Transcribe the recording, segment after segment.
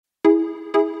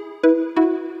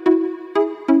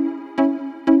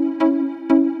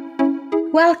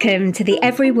Welcome to the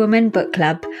Every Woman Book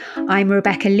Club. I'm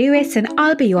Rebecca Lewis and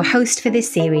I'll be your host for this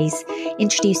series,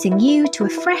 introducing you to a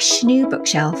fresh new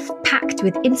bookshelf packed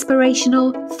with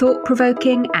inspirational,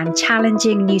 thought-provoking and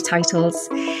challenging new titles.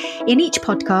 In each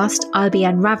podcast, I'll be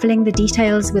unravelling the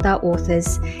details with our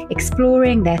authors,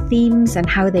 exploring their themes and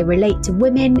how they relate to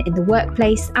women in the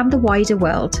workplace and the wider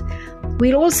world.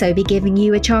 We'll also be giving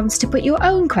you a chance to put your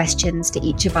own questions to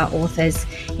each of our authors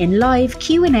in live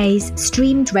Q&As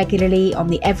streamed regularly on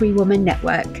the Every Woman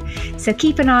Network. So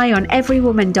keep an eye on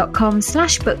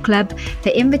everywoman.com/bookclub for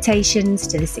invitations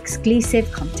to this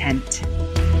exclusive content.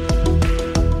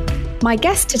 My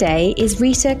guest today is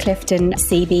Rita Clifton,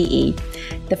 CBE.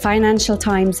 The Financial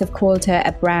Times have called her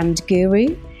a brand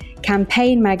guru.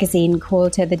 Campaign magazine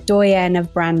called her the doyenne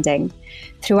of branding.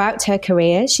 Throughout her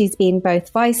career, she's been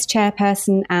both vice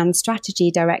chairperson and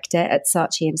strategy director at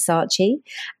Saatchi & Saatchi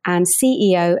and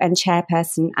CEO and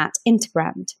chairperson at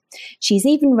Interbrand. She's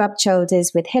even rubbed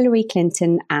shoulders with Hillary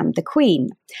Clinton and the Queen.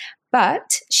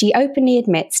 But she openly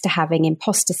admits to having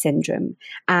imposter syndrome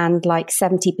and, like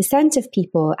 70% of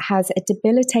people, has a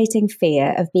debilitating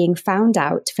fear of being found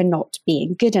out for not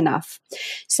being good enough.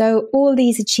 So all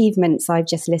these achievements I've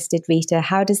just listed, Rita,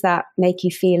 how does that make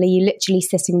you feel? Are you literally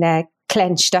sitting there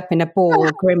clenched up in a ball,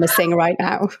 grimacing right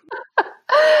now?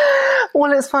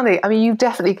 Well, it's funny. I mean, you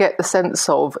definitely get the sense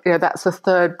of, that's a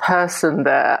third person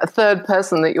there, a third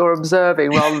person that you're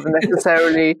observing rather than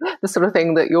necessarily the sort of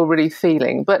thing that you're really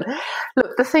feeling. But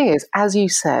look, the thing is, as you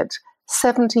said,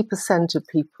 70% of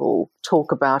people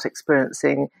talk about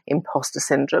experiencing imposter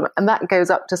syndrome, and that goes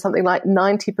up to something like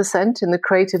 90% in the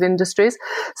creative industries.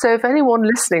 So if anyone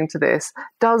listening to this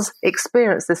does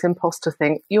experience this imposter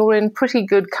thing, you're in pretty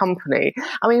good company.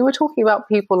 I mean, we're talking about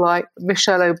people like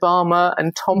Michelle Obama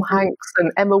and Tom Hanks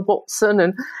and Emma Watson,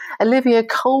 and Olivia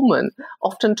Colman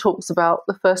often talks about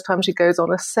the first time she goes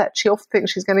on a set, she often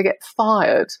thinks she's going to get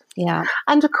fired. Yeah.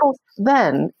 And of course,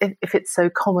 then, if it's so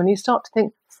common, you start to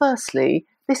think, firstly,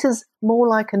 this is more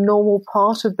like a normal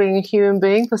part of being a human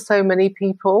being for so many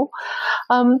people.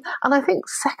 And I think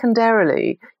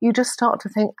secondarily, you just start to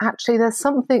think, actually, there's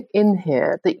something in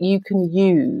here that you can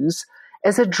use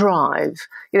as a drive,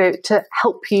 to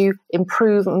help you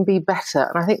improve and be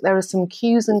better. And I think there are some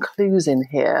cues and clues in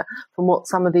here from what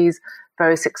some of these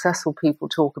very successful people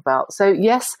talk about. So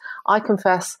yes, I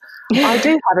confess, I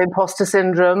do have imposter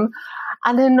syndrome.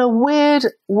 And in a weird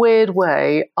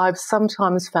way, I've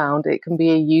sometimes found it can be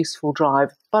a useful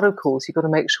drive. But of course, you've got to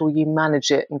make sure you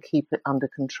manage it and keep it under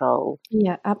control.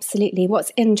 Yeah, absolutely.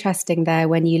 What's interesting there,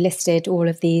 when you listed all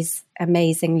of these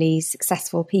amazingly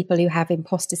successful people who have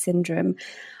imposter syndrome,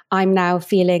 I'm now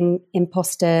feeling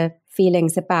imposter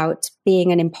feelings about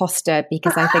being an imposter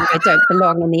because I think I don't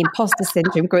belong in the imposter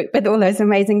syndrome group with all those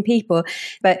amazing people.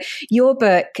 But your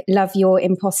book, Love Your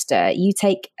Imposter, you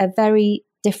take a very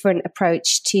different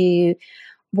approach to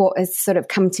what has sort of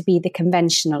come to be the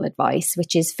conventional advice,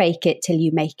 which is fake it till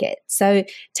you make it. So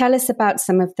tell us about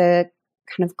some of the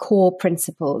kind of core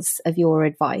principles of your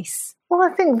advice. Well,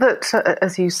 I think that,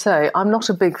 as you say, I'm not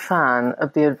a big fan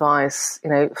of the advice,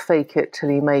 fake it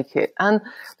till you make it. And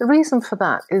the reason for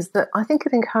that is that I think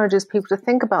it encourages people to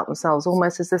think about themselves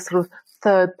almost as this sort of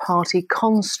third-party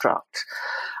construct.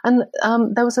 And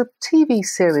there was a TV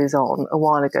series on a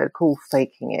while ago called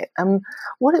Faking It. And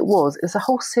what it was is a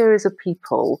whole series of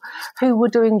people who were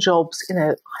doing jobs, I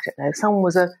don't know, someone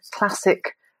was a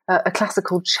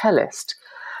classical cellist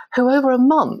who over a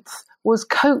month was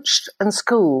coached and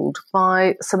schooled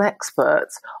by some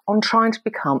experts on trying to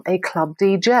become a club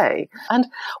DJ. And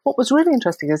what was really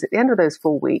interesting is at the end of those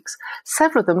 4 weeks,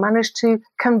 several of them managed to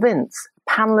convince a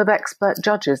panel of expert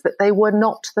judges that they were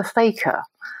not the faker.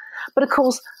 But of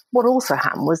course, what also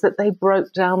happened was that they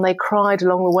broke down, they cried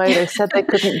along the way, they said they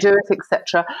couldn't do it,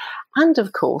 etc. And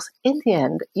of course, in the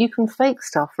end, you can fake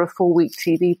stuff for a 4-week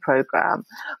TV program,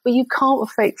 but you can't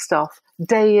fake stuff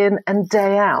day in and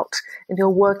day out in your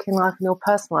working life and your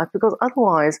personal life, because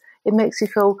otherwise it makes you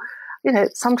feel,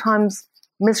 sometimes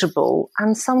miserable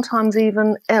and sometimes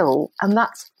even ill, and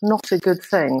that's not a good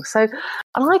thing. So,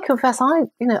 and I confess, I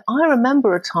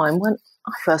remember a time when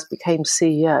I first became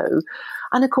CEO,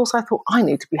 and of course I thought I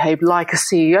need to behave like a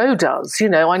CEO does.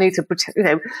 I need to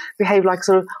behave like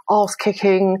sort of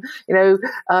arse-kicking,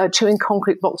 chewing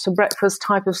concrete box for breakfast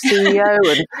type of CEO,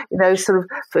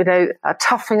 and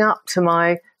toughing up to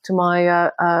my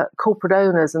corporate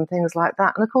owners and things like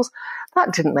that. And of course,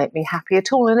 that didn't make me happy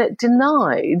at all, and it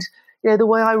denied the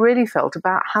way I really felt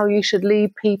about how you should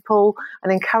lead people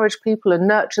and encourage people and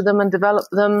nurture them and develop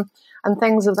them and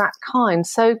things of that kind.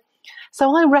 So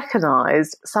I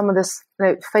recognised some of this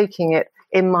faking it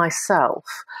in myself.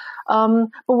 But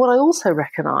what I also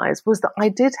recognised was that I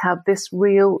did have this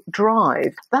real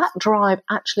drive. That drive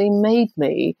actually made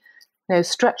me,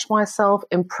 stretch myself,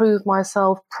 improve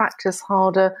myself, practice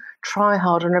harder, try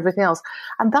harder and everything else.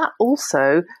 And that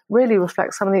also really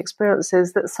reflects some of the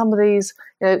experiences that some of these,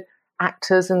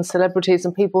 actors and celebrities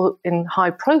and people in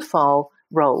high profile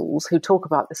roles who talk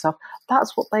about this stuff,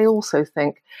 that's what they also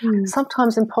think.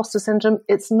 Sometimes imposter syndrome,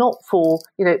 it's not for,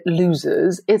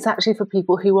 losers. It's actually for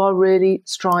people who are really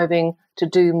striving to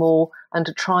do more and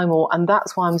to try more. And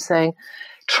that's why I'm saying,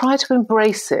 try to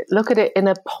embrace it. Look at it in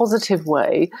a positive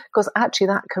way, because actually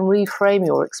that can reframe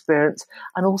your experience,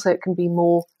 and also it can be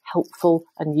more helpful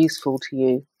and useful to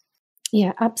you.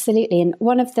 Yeah, absolutely. And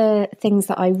one of the things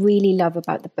that I really love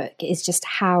about the book is just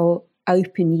how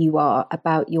open you are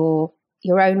about your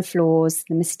own flaws,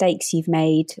 the mistakes you've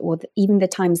made, or even the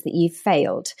times that you've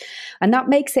failed. And that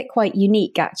makes it quite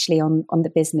unique, actually, on the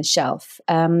business shelf.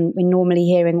 We're normally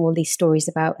hearing all these stories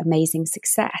about amazing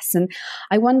success. And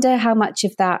I wonder how much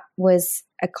of that was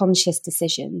a conscious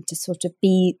decision to sort of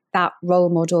be that role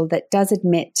model that does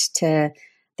admit to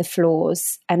the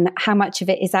flaws, and how much of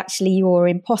it is actually your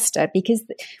imposter, because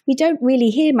we don't really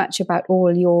hear much about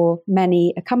all your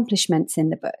many accomplishments in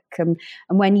the book. And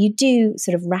when you do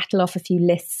sort of rattle off a few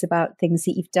lists about things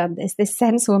that you've done, there's this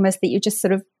sense almost that you're just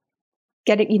sort of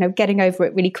getting over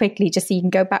it really quickly, just so you can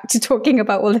go back to talking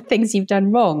about all the things you've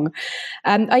done wrong.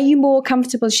 Are you more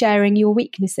comfortable sharing your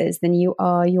weaknesses than you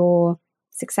are your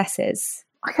successes?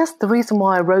 I guess the reason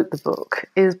why I wrote the book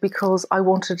is because I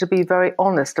wanted to be very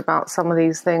honest about some of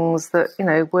these things that,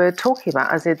 we're talking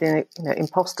about, as in,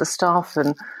 imposter stuff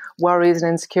and worries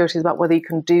and insecurities about whether you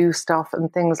can do stuff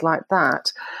and things like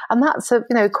that. And that's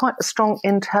quite a strong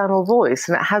internal voice,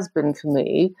 and it has been for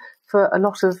me for a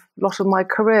lot of my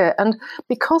career. And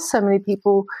because so many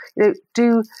people,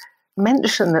 do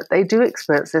mention that they do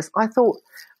experience this, I thought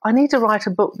I need to write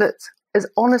a book that's as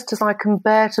honest as I can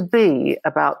bear to be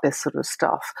about this sort of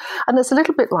stuff. And it's a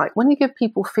little bit like when you give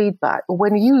people feedback, or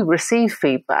when you receive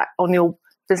feedback on your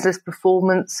business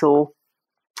performance or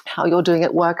how you're doing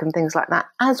at work and things like that.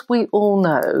 As we all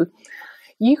know,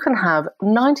 you can have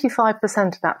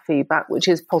 95% of that feedback, which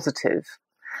is positive,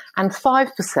 and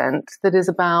 5% that is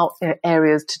about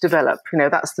areas to develop.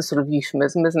 That's the sort of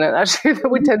euphemism, isn't it, actually, that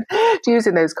we tend to use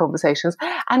in those conversations.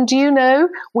 And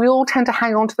we all tend to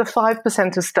hang on to the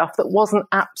 5% of stuff that wasn't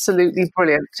absolutely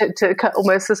brilliant, to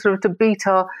almost sort of to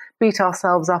beat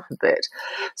ourselves up a bit.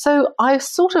 So I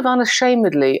sort of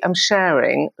unashamedly am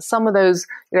sharing some of those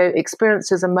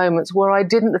experiences and moments where I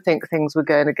didn't think things were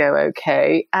going to go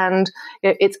okay. And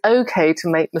it's okay to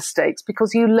make mistakes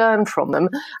because you learn from them.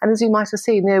 And as you might have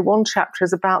seen, one chapter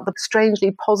is about the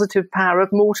strangely positive power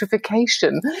of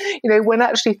mortification, when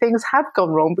actually things have gone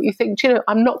wrong, but you think,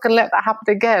 I'm not going to let that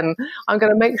happen again. I'm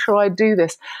going to make sure I do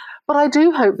this. But I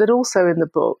do hope that also in the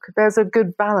book, there's a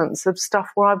good balance of stuff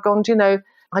where I've gone,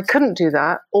 I couldn't do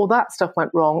that, or that stuff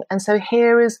went wrong. And so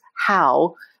here is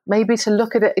how maybe to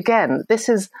look at it again. This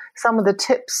is some of the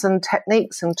tips and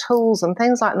techniques and tools and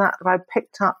things like that I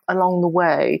picked up along the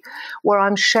way, where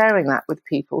I'm sharing that with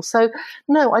people. So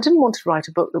no, I didn't want to write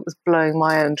a book that was blowing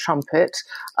my own trumpet.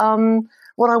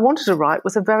 What I wanted to write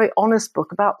was a very honest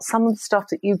book about some of the stuff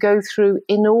that you go through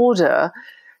in order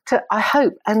to, I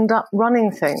hope, end up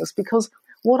running things. Because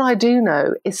what I do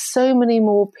know is so many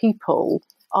more people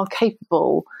are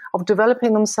capable of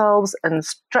developing themselves and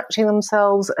stretching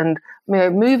themselves and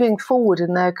moving forward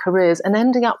in their careers and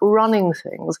ending up running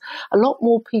things. A lot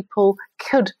more people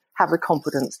could have the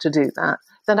confidence to do that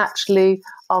than actually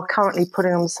are currently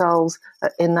putting themselves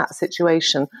in that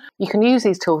situation. You can use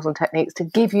these tools and techniques to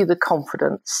give you the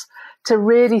confidence to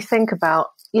really think about,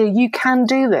 you can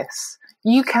do this.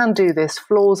 You can do this,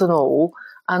 flaws and all.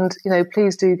 And,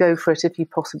 please do go for it if you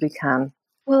possibly can.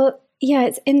 Well, yeah,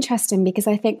 it's interesting because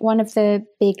I think one of the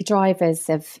big drivers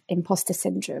of imposter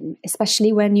syndrome,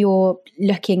 especially when you're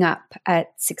looking up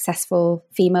at successful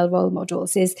female role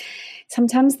models, is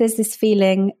sometimes there's this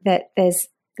feeling that there's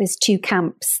two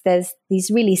camps. There's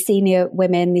these really senior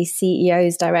women, these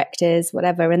CEOs, directors,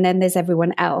 whatever, and then there's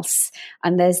everyone else.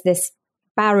 And there's this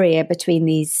barrier between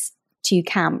these two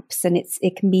camps, and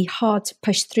it can be hard to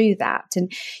push through that.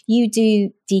 And you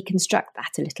do deconstruct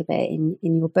that a little bit in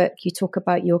your book. You talk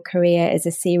about your career as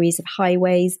a series of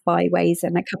highways, byways,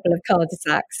 and a couple of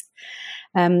cul-de-sacs.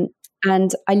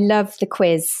 And I love the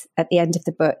quiz at the end of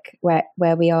the book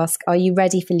where we ask, are you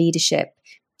ready for leadership?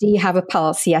 Do you have a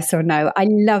pulse, yes or no? I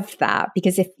love that,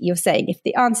 because if you're saying if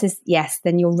the answer is yes,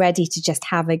 then you're ready to just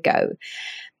have a go.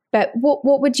 But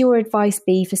what would your advice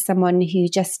be for someone who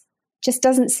just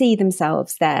doesn't see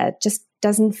themselves there, just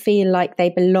doesn't feel like they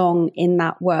belong in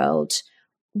that world?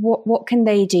 what can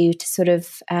they do to sort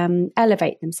of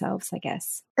elevate themselves, I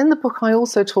guess? In the book, I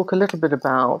also talk a little bit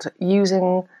about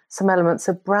using some elements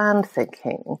of brand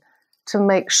thinking to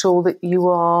make sure that you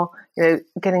are,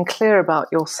 getting clear about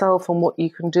yourself and what you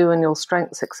can do and your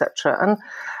strengths, etc.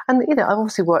 And I've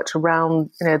obviously worked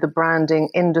around, the branding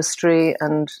industry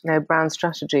and, brand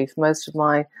strategy for most of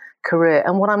my career.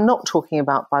 And what I'm not talking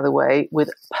about, by the way, with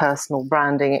personal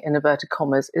branding in inverted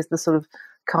commas, is the sort of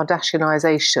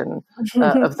Kardashianization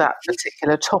of that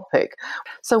particular topic.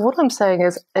 So what I'm saying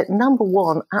is, number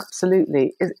one,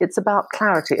 absolutely, it's about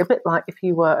clarity. A bit like if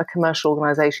you were a commercial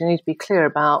organization, you need to be clear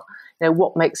about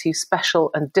what makes you special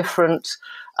and different,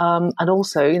 and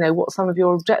also what some of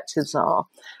your objectives are.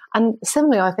 And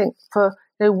similarly, I think for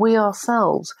we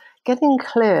ourselves, getting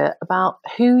clear about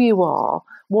who you are,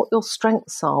 what your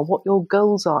strengths are, what your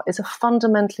goals are, is a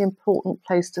fundamentally important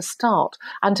place to start.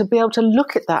 And to be able to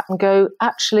look at that and go,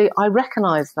 actually, I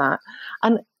recognize that.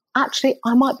 And actually,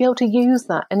 I might be able to use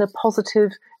that in a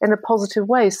positive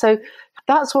way. So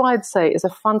that's what I'd say is a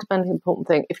fundamentally important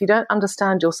thing. If you don't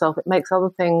understand yourself, it makes other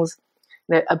things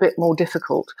a bit more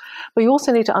difficult. But you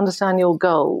also need to understand your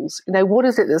goals. What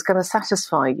is it that's going to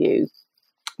satisfy you?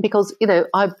 Because,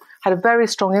 I've had a very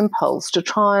strong impulse to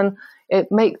try and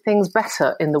make things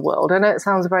better in the world. I know it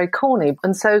sounds very corny.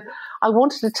 And so I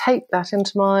wanted to take that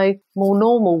into my more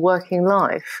normal working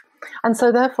life. And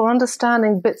so therefore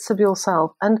understanding bits of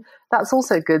yourself. And that's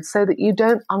also good so that you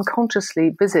don't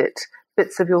unconsciously visit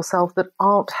bits of yourself that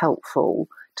aren't helpful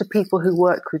to people who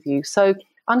work with you. So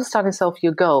understanding yourself,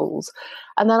 your goals.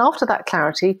 And then after that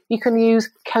clarity, you can use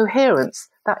coherence,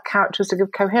 that characteristic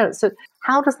of coherence. So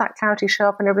how does that clarity show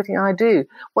up in everything I do?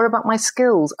 What about my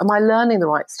skills? Am I learning the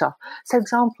right stuff? So,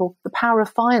 example, the power of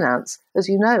finance. As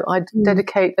you know, I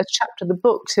dedicate a chapter of the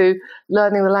book to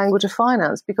learning the language of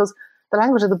finance, because the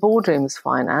language of the boardroom is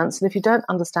finance. And if you don't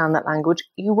understand that language,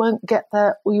 you won't get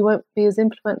there, or you won't be as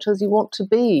influential as you want to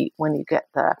be when you get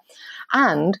there.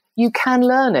 And you can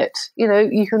learn it.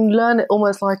 You can learn it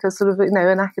almost like a sort of,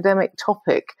 an academic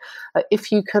topic,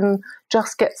 if you can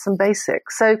just get some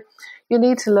basics. So you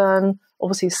need to learn,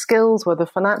 obviously, skills, whether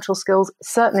financial skills,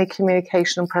 certainly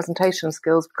communication and presentation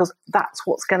skills, because that's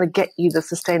what's going to get you the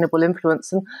sustainable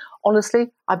influence. And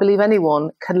honestly, I believe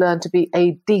anyone can learn to be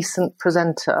a decent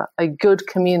presenter, a good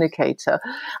communicator.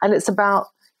 And it's about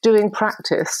doing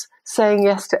practice, saying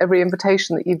yes to every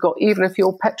invitation that you've got, even if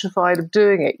you're petrified of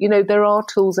doing it. There are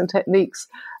tools and techniques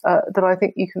that I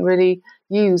think you can really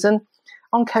use. And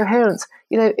on coherence,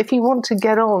 if you want to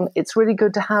get on, it's really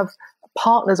good to have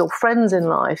partners or friends in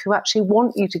life who actually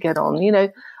want you to get on.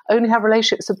 Only have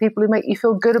relationships with people who make you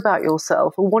feel good about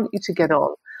yourself or want you to get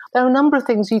on. There are a number of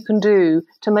things you can do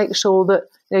to make sure that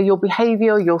your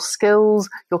behavior, your skills,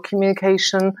 your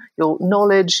communication, your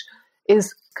knowledge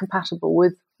is compatible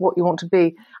with what you want to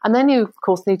be. And then you, of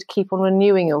course, need to keep on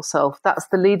renewing yourself. That's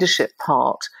the leadership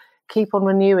part. Keep on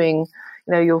renewing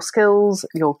your skills,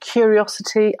 your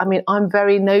curiosity. I mean, I'm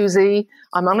very nosy.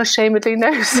 I'm unashamedly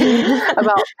nosy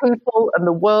about people and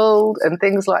the world and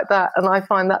things like that. And I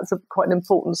find that's quite an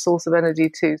important source of energy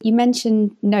too. You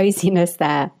mentioned nosiness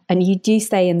there, and you do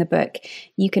say in the book,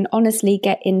 you can honestly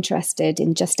get interested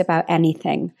in just about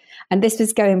anything. And this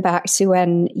was going back to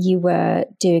when you were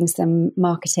doing some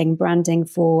marketing branding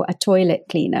for a toilet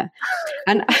cleaner.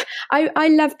 And I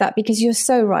love that, because you're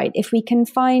so right. If we can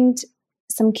find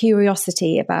some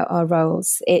curiosity about our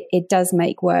roles, it does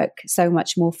make work so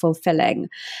much more fulfilling.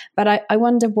 But I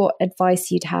wonder what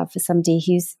advice you'd have for somebody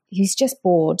who's just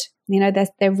bored.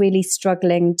 They're really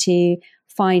struggling to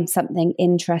find something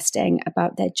interesting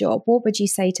about their job. What would you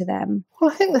say to them?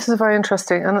 Well, I think this is very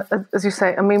interesting. And as you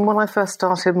say, I mean, when I first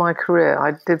started my career,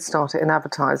 I did start it in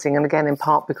advertising. And again, in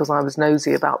part because I was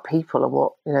nosy about people and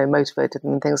what, motivated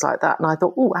them and things like that. And I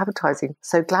thought, advertising,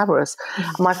 so glamorous.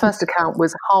 And my first account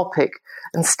was Harpic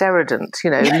and Sterident,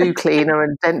 loo cleaner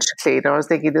and denture cleaner. I was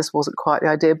thinking this wasn't quite the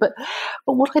idea. But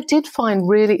what I did find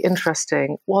really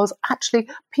interesting was actually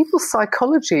people's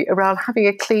psychology around having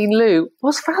a clean loo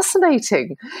was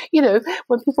fascinating.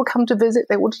 When people come to visit,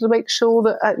 they wanted to make sure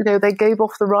that, they gave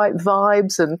off the right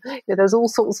vibes, and there's all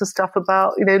sorts of stuff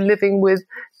about, living with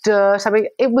dirt. I mean,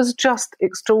 it was just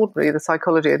extraordinary, the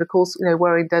psychology. And of course,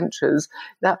 wearing dentures,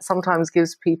 that sometimes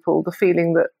gives people the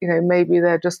feeling that, maybe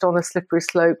they're just on a slippery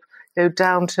slope,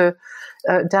 down to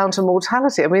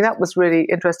mortality. I mean, that was really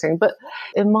interesting. But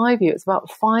in my view, it's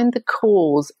about find the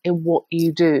cause in what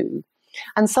you do.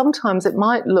 And sometimes it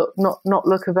might not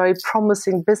look a very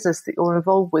promising business that you're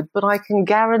involved with, but I can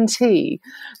guarantee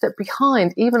that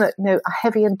behind even a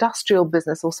heavy industrial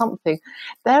business or something,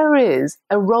 there is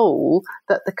a role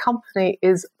that the company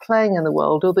is playing in the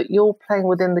world, or that you're playing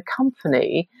within the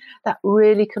company, that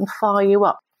really can fire you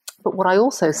up. But what I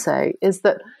also say is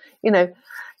that,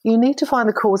 you need to find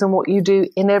the cause in what you do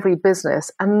in every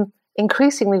business. And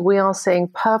increasingly, we are seeing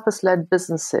purpose-led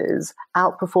businesses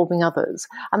outperforming others.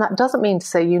 And that doesn't mean to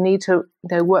say you need to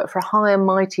work for a high and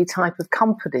mighty type of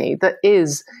company that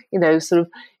is,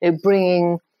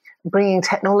 bringing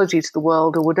technology to the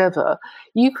world or whatever.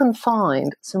 You can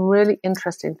find some really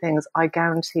interesting things, I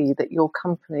guarantee, that your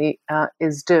company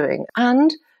is doing.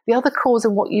 And the other cause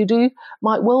in what you do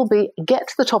might well be get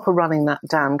to the top of running that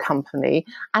damn company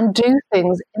and do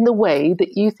things in the way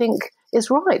that you think is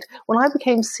right. When I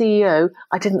became CEO,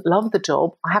 I didn't love the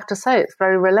job. I have to say it's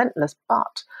very relentless,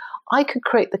 but I could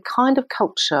create the kind of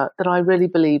culture that I really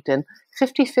believed in.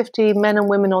 50-50 men and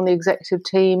women on the executive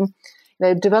team,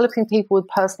 developing people with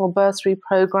personal bursary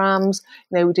programs.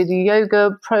 We did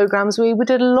yoga programs. We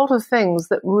did a lot of things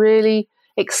that really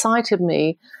excited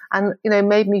me and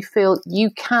made me feel you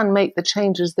can make the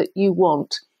changes that you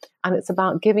want. And it's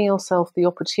about giving yourself the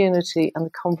opportunity and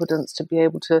the confidence to be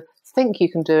able to think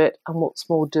you can do it, and what's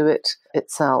more, do it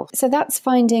itself. So that's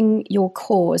finding your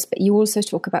cause, but you also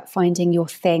talk about finding your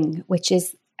thing, which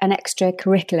is an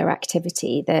extracurricular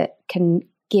activity that can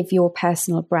give your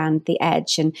personal brand the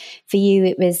edge. And for you,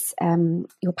 it was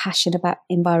your passion about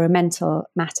environmental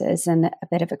matters and a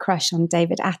bit of a crush on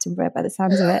David Attenborough by the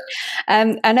sounds of it.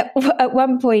 And at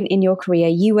one point in your career,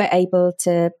 you were able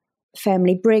to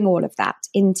firmly bring all of that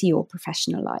into your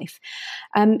professional life.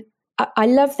 I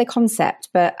love the concept,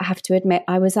 but I have to admit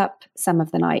I was up some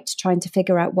of the night trying to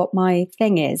figure out what my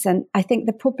thing is. And I think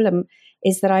the problem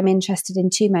is that I'm interested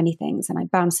in too many things and I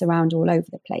bounce around all over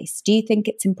the place. Do you think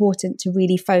it's important to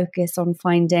really focus on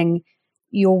finding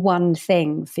your one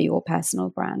thing for your personal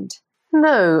brand?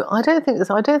 No, I don't think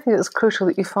so. I don't think it's crucial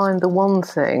that you find the one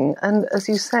thing. And as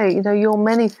you say, you're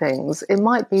many things. It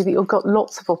might be that you've got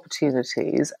lots of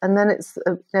opportunities, and then it's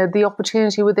the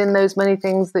opportunity within those many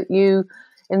things that you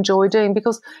enjoy doing,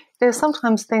 because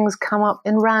sometimes things come up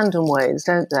in random ways,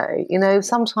 don't they?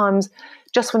 Sometimes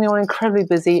just when you're incredibly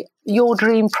busy, your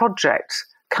dream project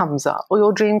comes up or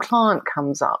your dream client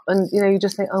comes up, and you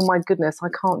just think, oh my goodness, I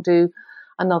can't do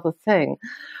another thing.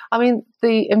 I mean,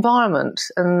 the environment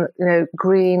and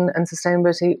green and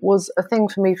sustainability was a thing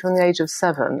for me from the age of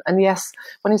 7. And yes,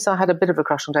 when you say I had a bit of a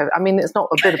crush on David, I mean, it's not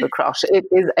a bit of a crush. It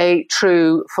is a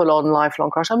true, full-on, lifelong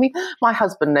crush. I mean, my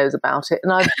husband knows about it,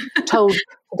 and I've told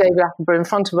David Attenborough in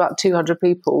front of about 200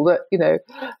 people that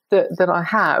that I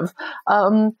have,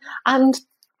 and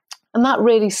that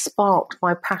really sparked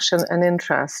my passion and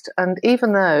interest. And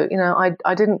even though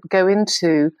I didn't go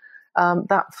into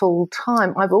that full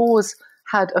time, I've always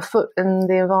had a foot in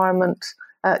the environment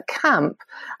camp.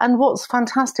 And what's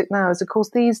fantastic now is, of course,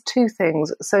 these two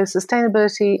things, so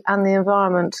sustainability and the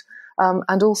environment,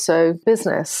 and also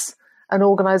business and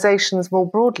organizations more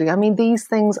broadly. I mean, these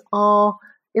things are,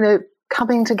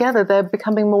 coming together. They're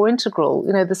becoming more integral.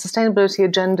 The sustainability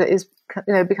agenda is,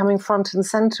 becoming front and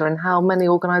center in how many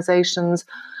organizations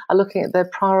are looking at their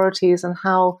priorities and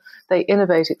how they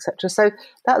innovate, etc. So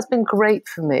that's been great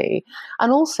for me.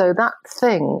 And also that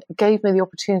thing gave me the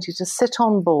opportunity to sit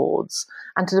on boards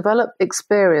and to develop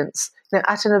experience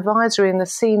at an advisory in the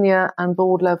senior and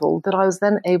board level that I was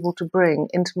then able to bring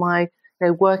into my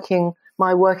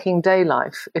working day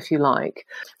life, if you like.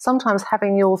 Sometimes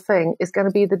having your thing is going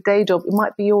to be the day job. It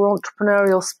might be your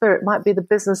entrepreneurial spirit. It might be the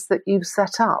business that you've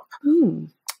set up.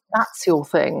 That's your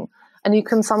thing. And you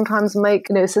can sometimes make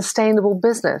sustainable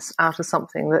business out of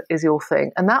something that is your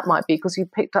thing. And that might be because you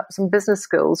picked up some business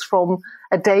skills from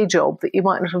a day job that you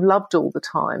might not have loved all the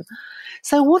time.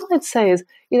 So what I'd say is,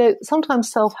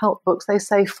 sometimes self-help books, they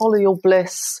say follow your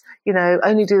bliss,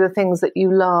 only do the things that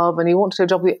you love and you want to do a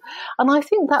job with. And I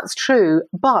think that's true.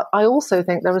 But I also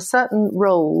think there are certain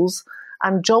roles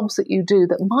and jobs that you do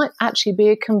that might actually be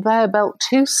a conveyor belt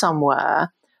to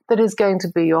somewhere that is going to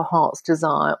be your heart's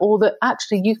desire, or that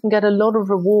actually you can get a lot of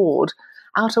reward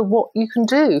out of what you can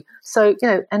do. So,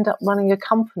 end up running a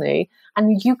company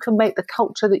and you can make the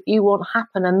culture that you want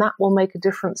happen, and that will make a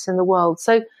difference in the world.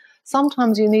 So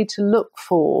sometimes you need to look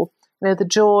for, the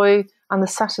joy and the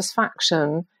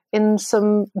satisfaction in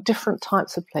some different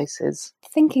types of places.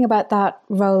 Thinking about that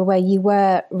role where you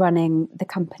were running the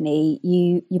company,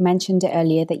 you mentioned it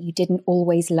earlier that you didn't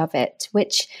always love it,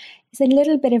 which is a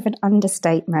little bit of an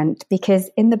understatement, because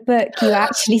in the book you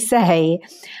actually say,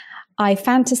 I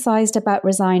fantasized about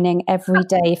resigning every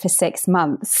day for 6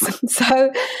 months.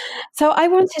 So I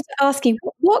wanted to ask you,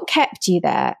 what kept you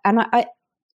there? And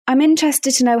I'm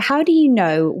interested to know, how do you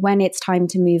know when it's time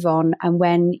to move on and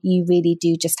when you really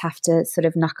do just have to sort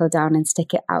of knuckle down and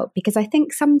stick it out? Because I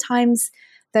think sometimes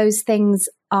those things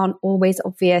aren't always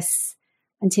obvious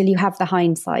until you have the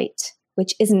hindsight,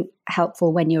 which isn't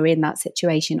helpful when you're in that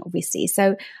situation, obviously.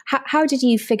 So how did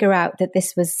you figure out that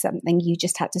this was something you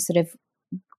just had to sort of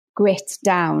grit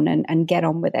down and get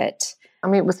on with it? I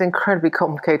mean, it was an incredibly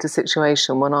complicated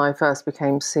situation when I first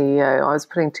became CEO. I was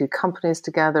putting two companies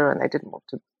together and they didn't want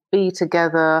to be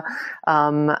together.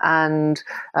 And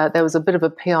there was a bit of a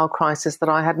PR crisis that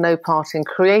I had no part in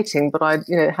creating, but I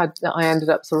ended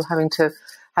up sort of having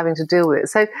to deal with it.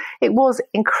 So it was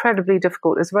incredibly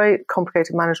difficult. It's a very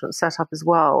complicated management setup as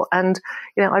well. And,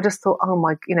 I just thought,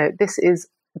 this is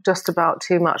just about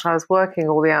too much. I was working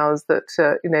all the hours that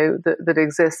that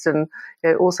exist, and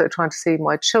also trying to see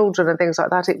my children and things like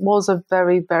that. It was a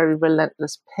very, very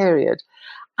relentless period,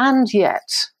 and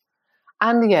yet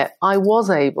I was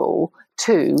able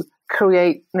to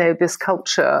create this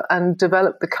culture and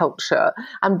develop the culture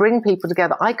and bring people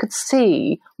together. I could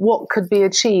see what could be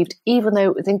achieved, even though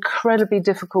it was incredibly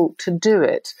difficult to do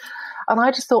it. And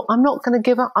I just thought, I'm not going to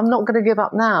give up. I'm not going to give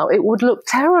up now. It would look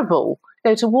terrible.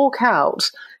 To walk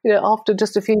out, after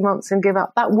just a few months and give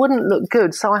up, that wouldn't look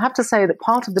good. So I have to say that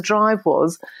part of the drive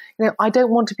was, I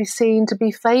don't want to be seen to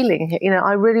be failing here.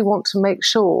 I really want to make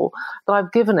sure that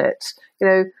I've given it,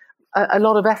 a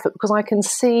lot of effort, because I can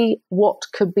see what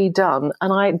could be done.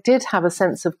 And I did have a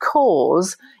sense of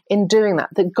cause in doing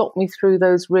that got me through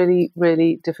those really,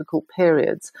 really difficult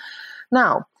periods.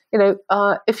 Now,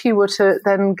 if you were to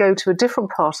then go to a different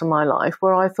part of my life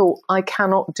where I thought, I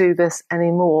cannot do this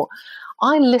anymore,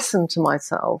 I listened to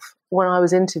myself when I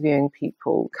was interviewing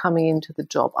people coming into the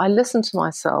job. I listened to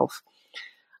myself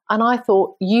and I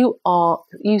thought, you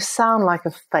sound like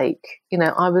a fake.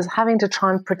 I was having to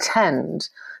try and pretend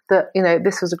that,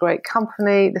 this was a great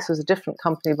company. This was a different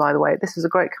company, by the way. This was a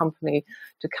great company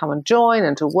to come and join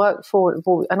and to work for.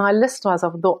 And I listened to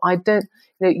myself and thought,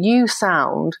 you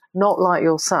sound not like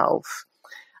yourself.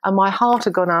 And my heart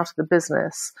had gone out of the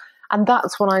business. And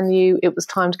that's when I knew it was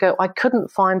time to go. I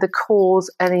couldn't find the cause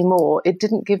anymore. It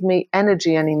didn't give me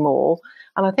energy anymore.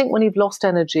 And I think when you've lost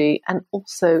energy, and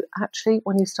also actually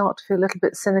when you start to feel a little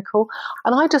bit cynical,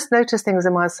 and I just noticed things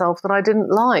in myself that I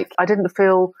didn't like. I didn't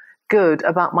feel good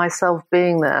about myself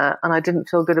being there, and I didn't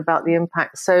feel good about the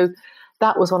impact. So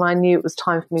that was when I knew it was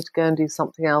time for me to go and do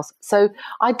something else. So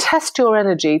I test your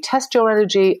energy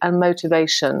and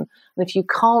motivation. And if you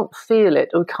can't feel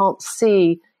it or can't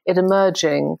see it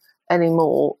emerging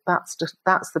anymore, that's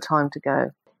the time to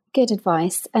go. Good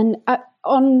advice. And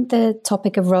on the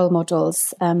topic of role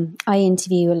models, I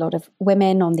interview a lot of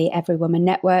women on the Every Woman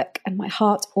Network, and my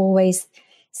heart always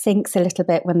sinks a little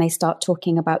bit when they start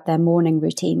talking about their morning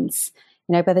routines.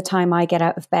 By the time I get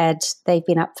out of bed, they've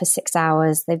been up for 6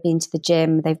 hours, they've been to the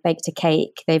gym, they've baked a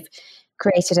cake, they've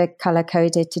created a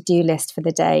color-coded to-do list for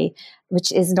the day,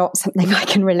 which is not something I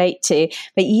can relate to.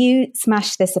 But you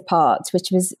smashed this apart, which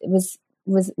was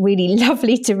really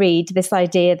lovely to read, this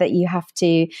idea that you have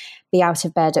to be out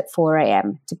of bed at 4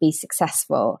 a.m. to be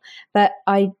successful. But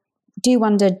I do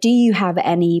wonder, do you have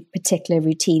any particular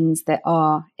routines that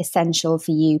are essential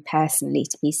for you personally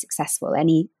to be successful?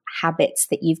 Any habits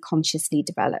that you've consciously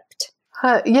developed?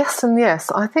 Yes and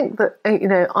yes. I think that,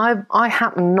 I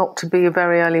happen not to be a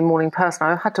very early morning person.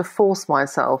 I've had to force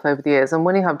myself over the years. And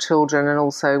when you have children and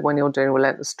also when you're doing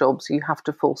relentless jobs, you have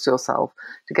to force yourself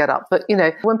to get up. But,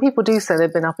 when people do say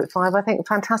they've been up at 5, I think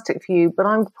fantastic for you. But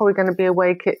I'm probably going to be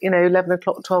awake at, 11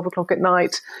 o'clock, 12 o'clock at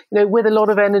night, with a lot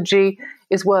of energy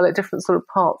as well at different sort of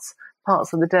parts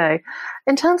of the day.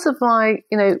 In terms of my,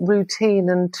 routine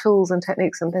and tools and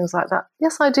techniques and things like that,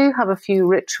 yes, I do have a few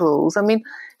rituals. I mean,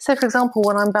 so for example,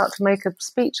 when I'm about to make a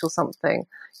speech or something,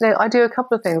 I do a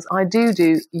couple of things. I do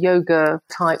yoga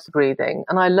type breathing,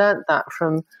 and I learnt that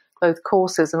from both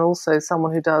courses and also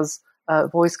someone who does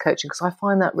voice coaching, because I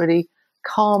find that really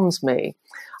calms me.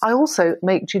 I also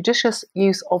make judicious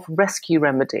use of rescue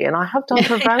remedy, and I have done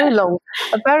for a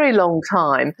very long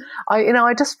time.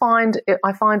 I just find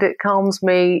it calms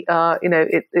me.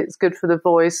 It's good for the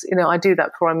voice. I do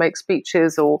that before I make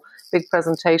speeches or big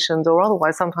presentations, or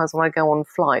otherwise sometimes when I go on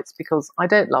flights, because I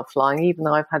don't love flying, even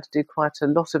though I've had to do quite a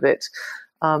lot of it.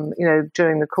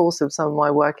 During the course of some of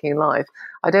my working life,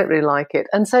 I don't really like it,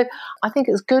 and so I think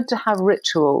it's good to have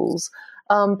rituals.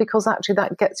 Because actually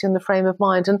that gets you in the frame of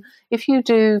mind. And if you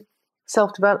do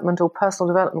self-development or personal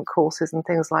development courses and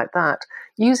things like that,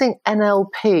 using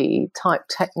NLP type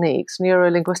techniques,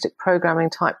 neuro-linguistic programming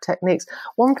type techniques,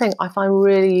 one thing I find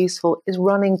really useful is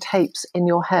running tapes in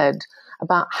your head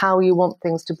about how you want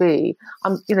things to be.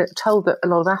 I'm told that a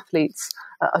lot of athletes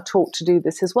are taught to do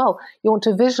this as well. You want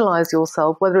to visualize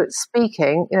yourself, whether it's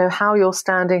speaking, how you're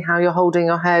standing, how you're holding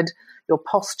your head, your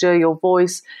posture, your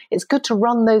voice. It's good to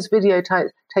run those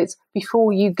videotapes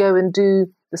before you go and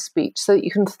do the speech so that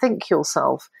you can think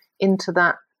yourself into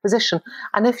that position.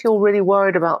 And if you're really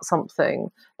worried about something,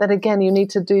 then again, you need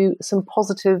to do some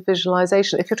positive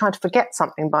visualization. If you're trying to forget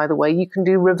something, by the way, you can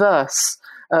do reverse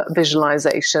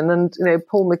visualization. And,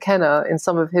 Paul McKenna in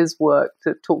some of his work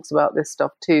talks about this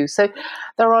stuff too. So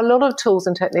there are a lot of tools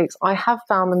and techniques. I have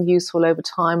found them useful over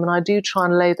time, and I do try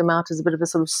and lay them out as a bit of a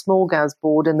sort of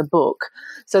smorgasbord in the book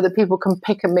so that people can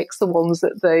pick and mix the ones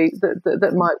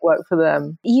that might work for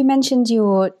them. You mentioned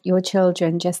your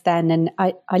children just then, and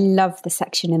I love the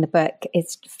section in the book.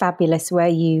 It's fabulous where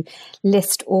you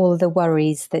list all the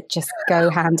worries that just go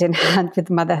hand in hand with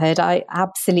motherhood. I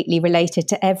absolutely related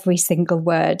to every single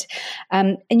word.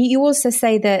 And you also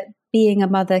say that being a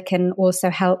mother can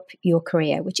also help your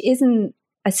career, which isn't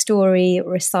a story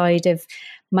or a side of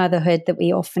motherhood that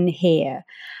we often hear,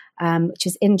 which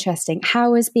is interesting.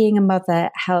 How has being a mother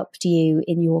helped you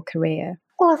in your career?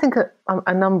 Well, I think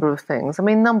a number of things. I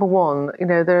mean, number one,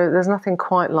 there's nothing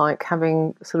quite like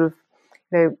having sort of,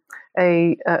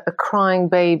 a crying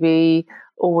baby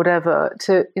or whatever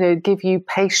to, give you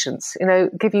patience,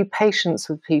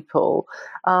 with people.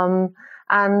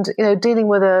 And, dealing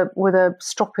with a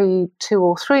stroppy 2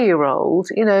 or 3 year old,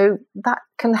 that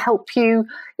can help you,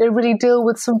 really deal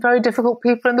with some very difficult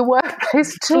people in the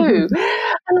workplace too.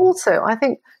 And also, I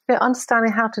think,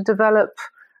 understanding how to develop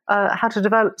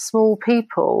small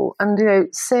people and,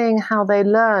 seeing how they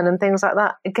learn and things like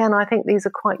that. Again, I think these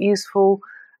are quite useful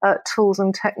tools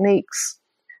and techniques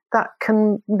that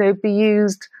can, be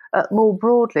used more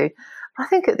broadly. I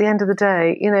think at the end of the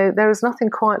day, there is nothing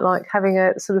quite like having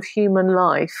a sort of human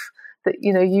life that,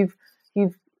 you've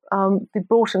been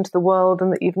brought into the world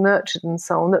and that you've nurtured and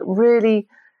so on, that really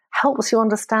helps you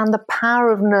understand the power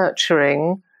of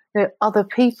nurturing, other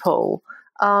people.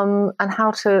 And how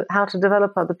to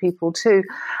develop other people too,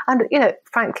 and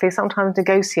frankly, sometimes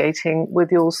negotiating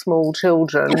with your small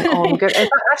children on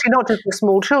actually not just with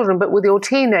small children, but with your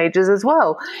teenagers as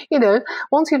well.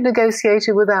 Once you've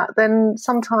negotiated with that, then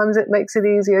sometimes it makes it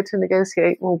easier to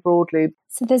negotiate more broadly.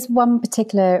 So there's one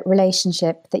particular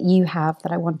relationship that you have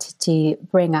that I wanted to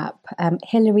bring up.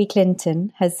 Hillary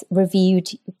Clinton has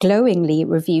glowingly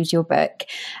reviewed your book,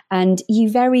 and you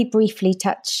very briefly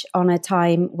touch on a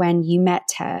time when you met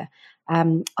her.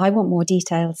 I want more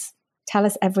details. Tell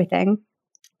us everything.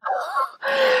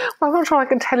 Well, I'm not sure I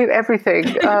can tell you everything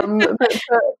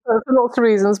for lots of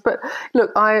reasons. But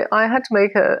look, I had to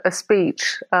make a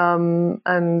speech, and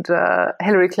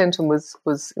Hillary Clinton was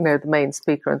the main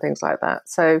speaker and things like that.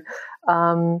 So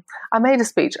I made a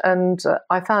speech, and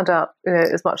I found out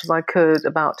as much as I could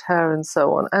about her and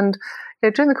so on. And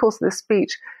during the course of this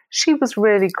speech, she was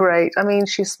really great. I mean,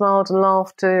 she smiled and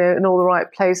laughed in all the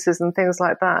right places and things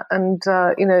like that. And,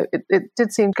 it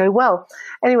did seem to go well.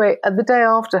 Anyway, the day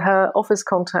after, her office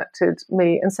contacted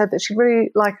me and said that she'd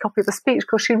really like a copy of the speech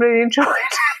because she really enjoyed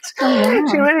it. Oh, wow.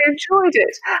 She really enjoyed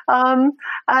it.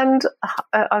 And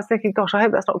I was thinking, gosh, I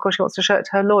hope that's not because she wants to show it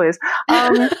to her lawyers.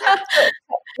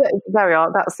 There we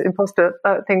are. That's the imposter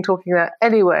thing talking there.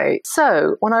 Anyway,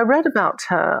 so when I read about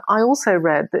her, I also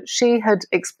read that she had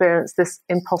experienced this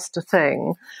imposter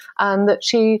thing and that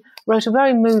she wrote a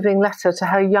very moving letter to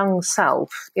her young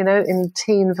self, in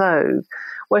Teen Vogue,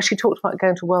 where she talked about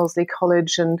going to Wellesley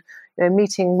College and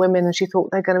meeting women, and she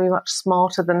thought they're going to be much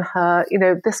smarter than her,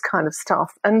 this kind of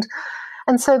stuff.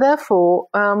 And so therefore,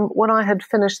 when I had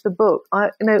finished the book,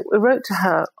 I wrote to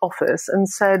her office and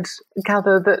said,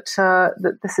 gather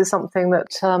that this is something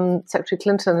that Secretary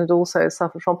Clinton had also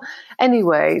suffered from.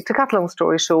 Anyway, to cut a long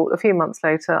story short, a few months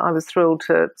later, I was thrilled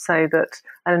to say that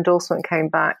an endorsement came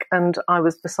back, and I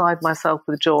was beside myself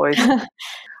with joy.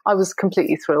 I was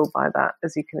completely thrilled by that,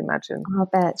 as you can imagine. I'll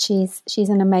bet. She's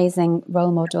an amazing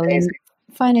role model. Amazing.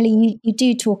 And finally, you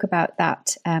do talk about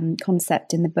that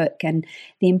concept in the book and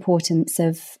the importance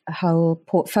of a whole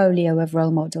portfolio of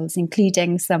role models,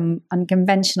 including some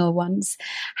unconventional ones.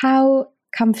 How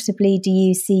comfortably do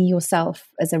you see yourself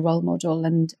as a role model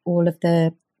and all of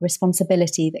the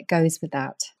responsibility that goes with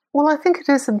that? Well, I think it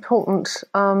is important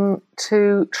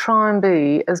to try and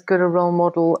be as good a role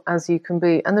model as you can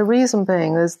be. And the reason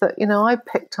being is that, I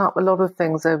picked up a lot of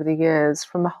things over the years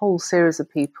from a whole series of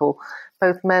people,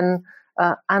 both men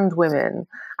and women.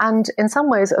 And in some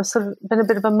ways, I've sort of been a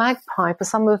bit of a magpie for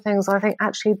some of the things. I think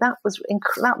actually that was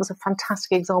a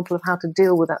fantastic example of how to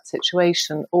deal with that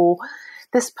situation. Or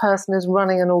this person is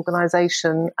running an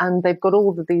organization and they've got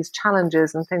all of these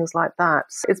challenges and things like that.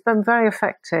 It's been very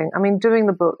affecting. I mean, doing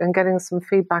the book and getting some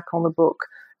feedback on the book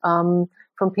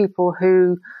from people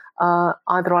who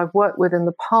either I've worked with in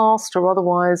the past or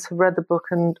otherwise have read the book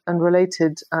and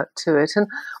related to it. And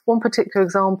one particular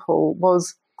example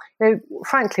was,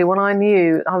 frankly, when I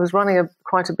knew I was running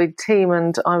quite a big team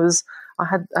and I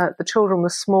had the children were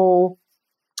small.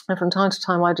 And from time to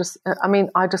time, I just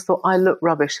thought I look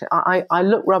rubbish. I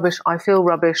look rubbish. I feel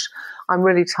rubbish. I'm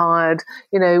really tired.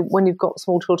 When you've got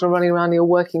small children running around, you're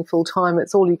working full time.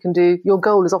 It's all you can do. Your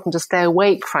goal is often to stay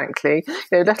awake, frankly,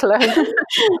 let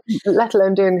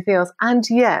alone do anything else. And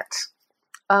yet,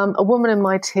 a woman in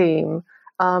my team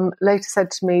later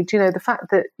said to me, "Do you know the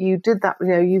fact that you did that?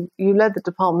 You led the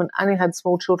department and you had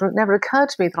small children. It never occurred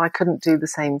to me that I couldn't do the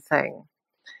same thing."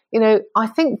 I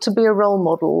think to be a role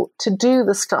model, to do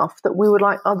the stuff that we would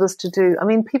like others to do. I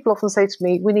mean, people often say to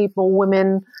me, we need more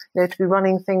women, to be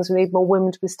running things. We need more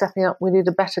women to be stepping up. We need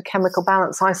a better chemical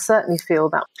balance. I certainly feel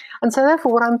that. And so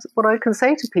therefore, what I can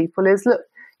say to people is, look,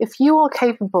 if you are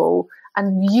capable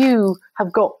and you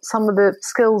have got some of the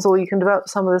skills or you can develop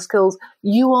some of the skills,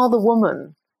 you are the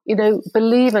woman.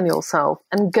 Believe in yourself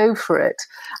and go for it,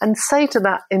 and say to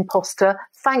that imposter,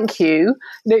 thank you.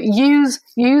 Use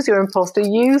your imposter,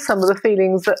 use some of the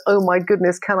feelings that, oh my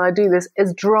goodness, can I do this,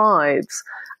 as drives.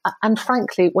 And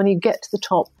frankly, when you get to the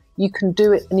top, you can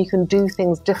do it and you can do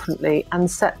things differently and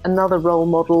set another role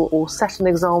model or set an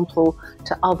example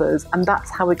to others. And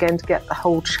that's how we're going to get the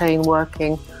whole chain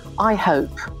working, I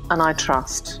hope and I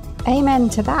trust. Amen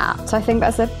to that. I think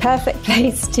that's a perfect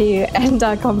place to end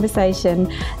our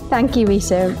conversation. Thank you,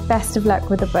 Rita. Best of luck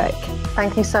with the book.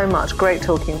 Thank you so much. Great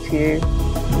talking to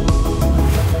you.